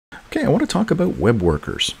Okay, I want to talk about web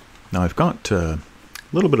workers. Now I've got a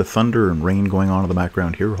little bit of thunder and rain going on in the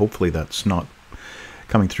background here. Hopefully that's not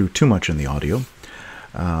coming through too much in the audio.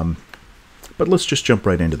 But let's just jump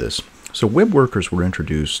right into this. So web workers were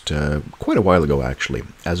introduced quite a while ago actually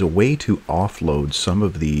as a way to offload some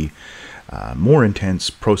of the more intense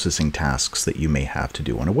processing tasks that you may have to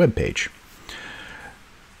do on a web page.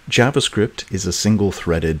 JavaScript is a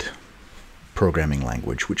single-threaded programming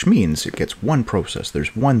language, which means it gets one process.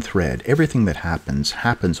 There's one thread. Everything that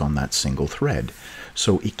happens on that single thread.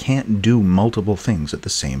 So it can't do multiple things at the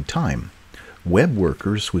same time. Web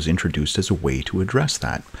workers was introduced as a way to address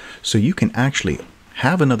that. So you can actually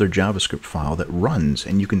have another JavaScript file that runs,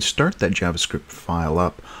 and you can start that JavaScript file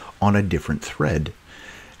up on a different thread,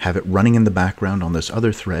 have it running in the background on this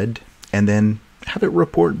other thread, and then have it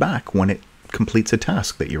report back when it completes a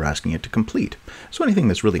task that you're asking it to complete. So anything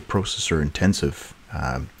that's really processor intensive,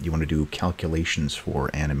 you want to do calculations for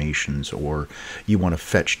animations, or you want to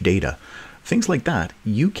fetch data, things like that,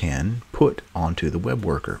 you can put onto the web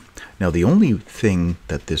worker. Now the only thing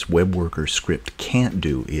that this web worker script can't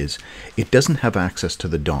do is it doesn't have access to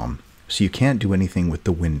the DOM. So you can't do anything with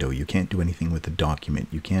the window, you can't do anything with the document,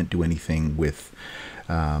 you can't do anything with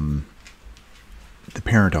the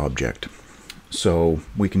parent object. So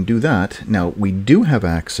we can do that. Now we do have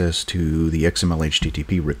access to the XML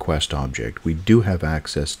HTTP request object. We do have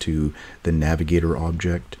access to the navigator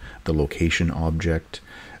object, the location object,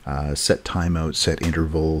 set timeout, set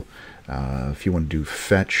interval. If you want to do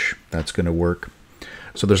fetch, that's going to work.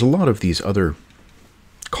 So there's a lot of these other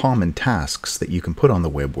common tasks that you can put on the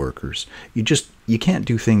web workers. You can't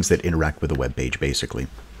do things that interact with a web page basically.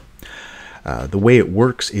 The way it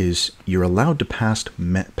works is you're allowed to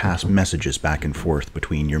pass messages back and forth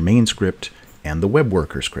between your main script and the web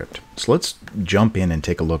worker script. So let's jump in and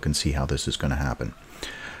take a look and see how this is going to happen.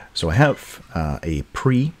 So I have a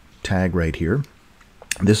pre tag right here.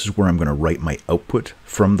 This is where I'm going to write my output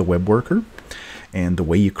from the web worker. And the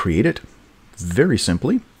way you create it, very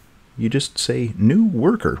simply, you just say new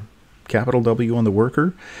worker, capital W on the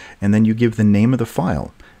worker, and then you give the name of the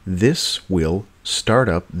file. This will start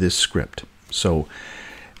up this script. So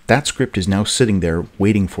that script is now sitting there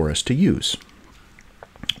waiting for us to use.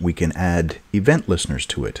 We can add event listeners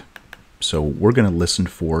to it. So we're going to listen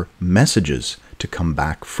for messages to come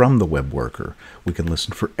back from the web worker. We can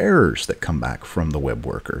listen for errors that come back from the web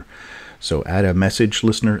worker. So add a message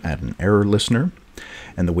listener, add an error listener.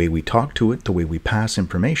 And the way we talk to it, the way we pass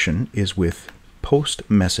information is with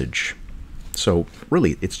postMessage. So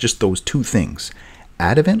really, it's just those two things.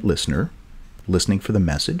 Add event listener, listening for the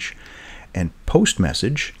message, and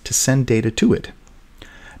postMessage to send data to it.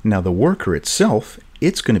 Now the worker itself,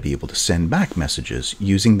 it's going to be able to send back messages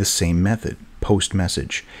using the same method,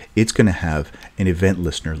 postMessage. It's going to have an event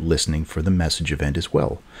listener listening for the message event as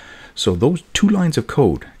well. So those two lines of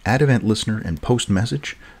code, add event listener and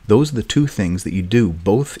postMessage, those are the two things that you do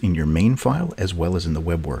both in your main file as well as in the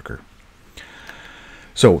web worker.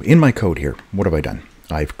 So in my code here, what have I done?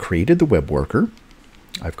 I've created the web worker.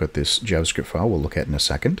 I've got this JavaScript file we'll look at in a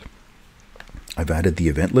second. I've added the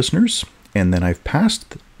event listeners, and then I've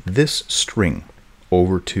passed this string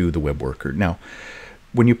over to the web worker. Now,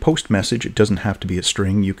 when you post message, it doesn't have to be a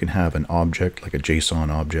string. You can have an object, like a JSON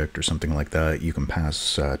object or something like that. You can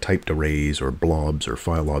pass typed arrays or blobs or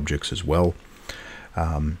file objects as well.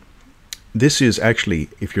 This is actually,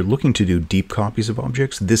 if you're looking to do deep copies of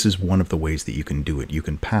objects, this is one of the ways that you can do it. You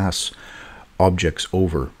can pass objects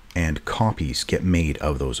over and copies get made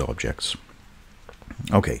of those objects.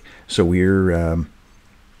 Okay, so we're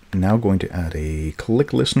now going to add a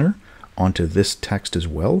click listener onto this text as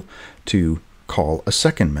well to call a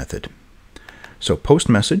second method. So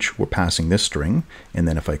postMessage, we're passing this string, and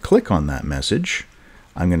then if I click on that message,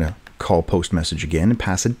 I'm going to call postMessage again and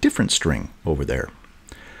pass a different string over there.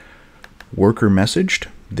 Worker messaged,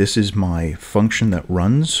 this is my function that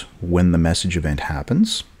runs when the message event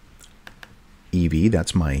happens. EV,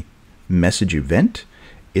 that's my message event.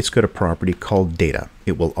 It's got a property called data.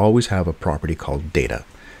 It will always have a property called data.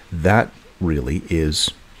 That really is,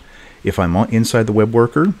 if I'm inside the web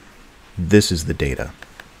worker, this is the data.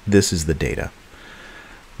 This is the data.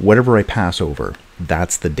 Whatever I pass over,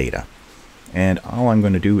 that's the data. And all I'm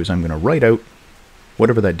going to do is I'm going to write out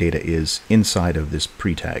whatever that data is inside of this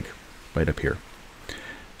pre-tag right up here.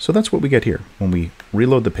 So that's what we get here. When we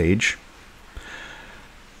reload the page,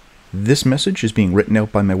 this message is being written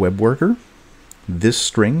out by my web worker. This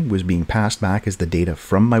string was being passed back as the data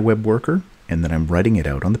from my web worker, and then I'm writing it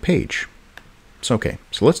out on the page. So okay,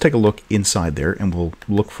 so let's take a look inside there, and we'll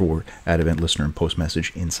look for add event listener and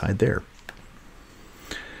postMessage inside there.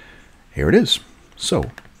 Here it is.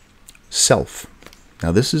 So self.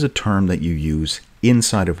 Now this is a term that you use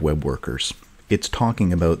inside of web workers. It's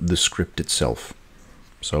talking about the script itself.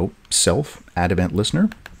 So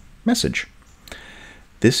self.addEventListener message.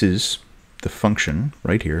 This is the function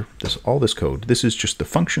right here. All this code. This is just the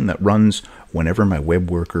function that runs whenever my web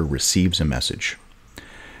worker receives a message.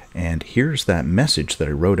 And here's that message that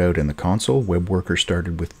I wrote out in the console. Web worker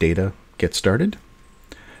started with data get started.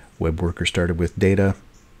 Web worker started with data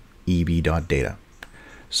ev.data.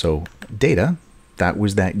 So data, that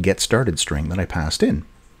was that get started string that I passed in.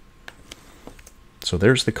 So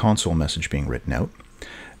there's the console message being written out.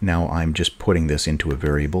 Now I'm just putting this into a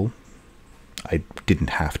variable. I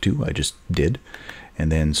didn't have to, I just did.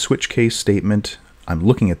 And then switch case statement, I'm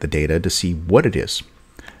looking at the data to see what it is.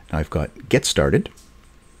 Now I've got get started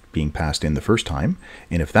being passed in the first time,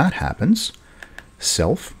 and if that happens,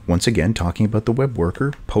 self, once again talking about the web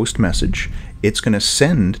worker, post message, it's going to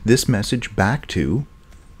send this message back to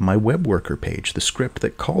my web worker page, the script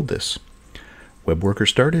that called this. Web worker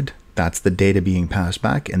started, that's the data being passed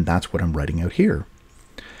back, and that's what I'm writing out here.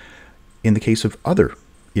 In the case of other,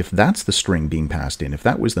 if that's the string being passed in, if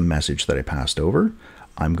that was the message that I passed over,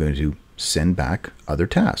 I'm going to send back other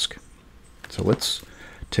task. So let's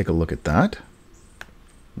take a look at that.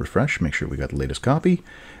 Refresh, make sure we got the latest copy.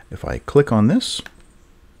 If I click on this,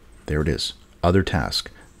 there it is, other task.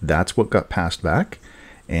 That's what got passed back.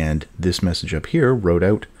 And this message up here wrote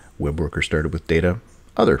out web worker started with data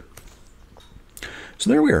other. So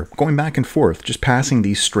there we are, going back and forth, just passing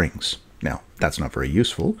these strings. Now, that's not very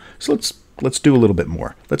useful. So let's do a little bit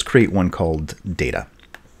more. Let's create one called data.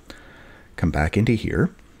 Come back into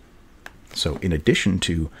here. So in addition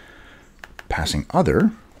to passing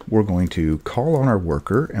other, we're going to call on our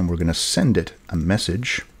worker and we're going to send it a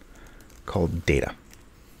message called data.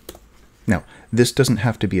 Now, this doesn't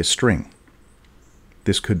have to be a string.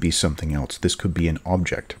 This could be something else. This could be an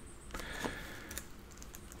object.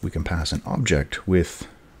 We can pass an object with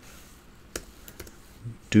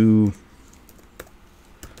do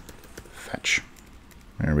fetch.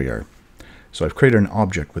 There we are. So I've created an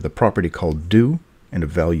object with a property called do and a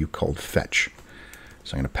value called fetch.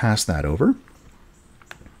 So I'm going to pass that over.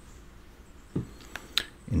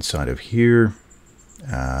 Inside of here,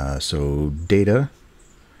 so data,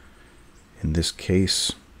 in this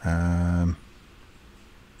case, here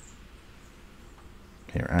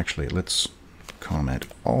actually let's comment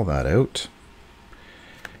all that out,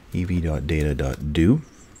 ev.data.do.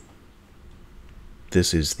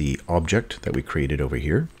 This is the object that we created over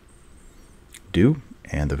here, do,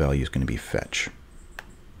 and the value is going to be fetch.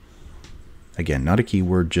 Again, not a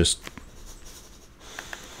keyword, just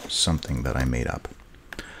something that I made up.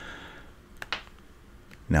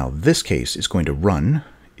 Now this case is going to run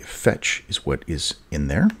if fetch is what is in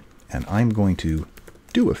there, and I'm going to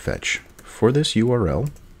do a fetch for this URL.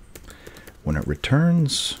 When it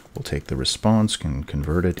returns, we'll take the response and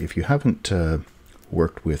convert it. If you haven't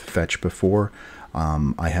worked with fetch before,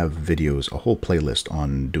 I have videos, a whole playlist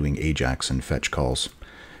on doing AJAX and fetch calls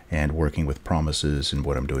and working with promises and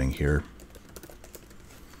what I'm doing here.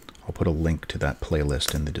 I'll put a link to that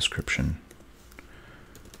playlist in the description.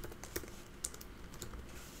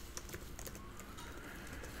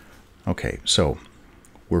 Okay, so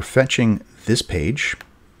we're fetching this page.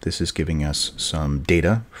 This is giving us some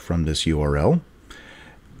data from this URL,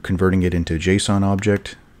 converting it into a JSON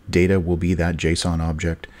object. Data will be that JSON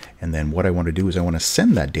object. And then what I want to do is I want to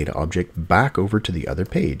send that data object back over to the other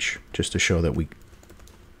page, just to show that we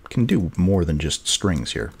can do more than just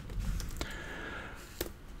strings here.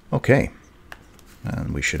 Okay,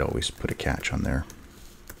 and we should always put a catch on there.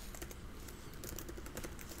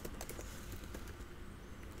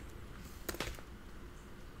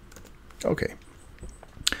 Okay,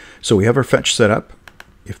 so we have our fetch set up.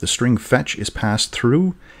 If the string fetch is passed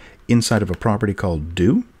through inside of a property called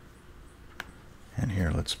do, and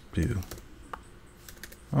here let's do,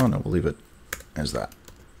 oh no, we'll leave it as that.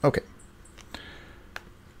 Okay.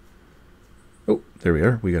 Oh, there we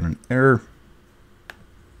are. We got an error.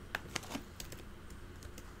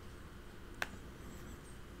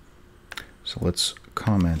 So let's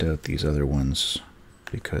comment out these other ones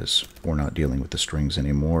because we're not dealing with the strings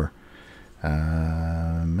anymore.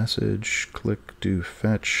 Message, click, do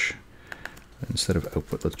fetch. Instead of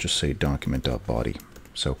output, let's just say document.body.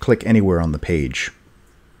 So click anywhere on the page,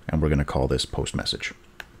 and we're going to call this post message.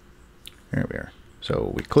 There we are.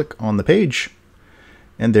 So we click on the page,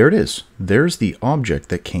 and there it is. There's the object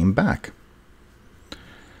that came back.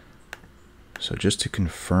 So just to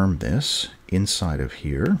confirm this, inside of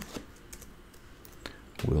here,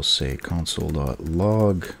 we'll say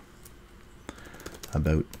console.log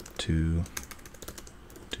about to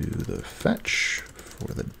do the fetch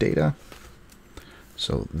for the data.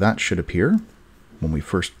 So that should appear when we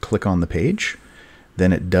first click on the page.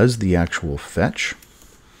 Then it does the actual fetch.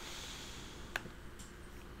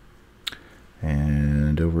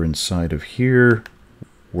 And over inside of here,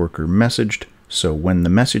 worker messaged. So when the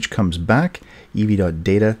message comes back,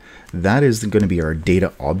 ev.data, that is going to be our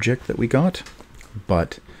data object that we got.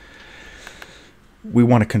 But we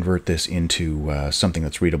want to convert this into something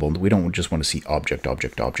that's readable. We don't just want to see object,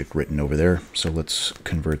 object, object written over there. So let's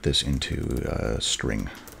convert this into a string.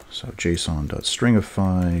 So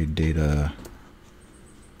json.stringify data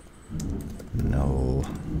null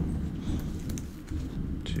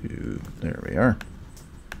to, there we are.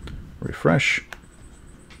 Refresh.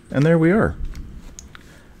 And there we are.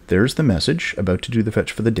 There's the message about to do the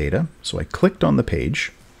fetch for the data. So I clicked on the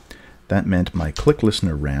page. That meant my click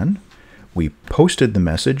listener ran. We posted the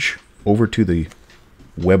message over to the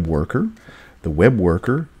web worker. The web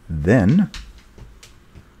worker then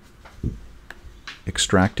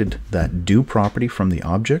extracted that do property from the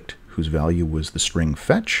object, whose value was the string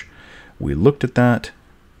fetch. We looked at that.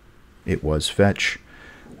 It was fetch.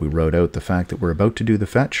 We wrote out the fact that we're about to do the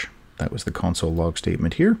fetch. That was the console log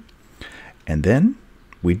statement here. And then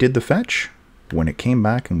we did the fetch. When it came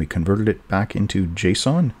back and we converted it back into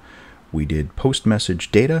JSON, we did post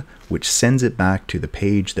message data, which sends it back to the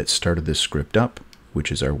page that started this script up,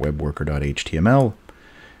 which is our web worker.html.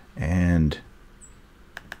 And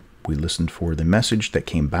we listened for the message that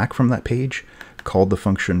came back from that page, called the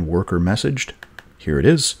function worker messaged. Here it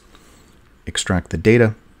is. Extract the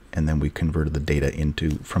data, and then we converted the data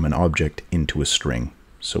from an object into a string,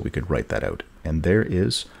 so we could write that out. And there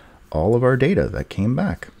is all of our data that came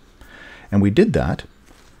back. And we did that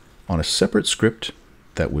on a separate script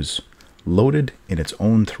that was loaded in its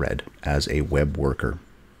own thread as a web worker.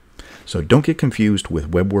 So don't get confused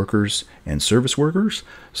with web workers and service workers.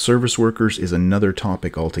 Service workers is another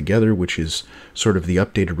topic altogether, which is sort of the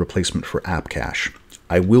updated replacement for app cache.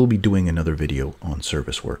 I will be doing another video on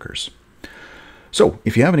service workers. So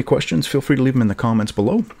if you have any questions, feel free to leave them in the comments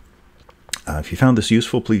below. If you found this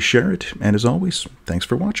useful, please share it. And as always, thanks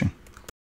for watching.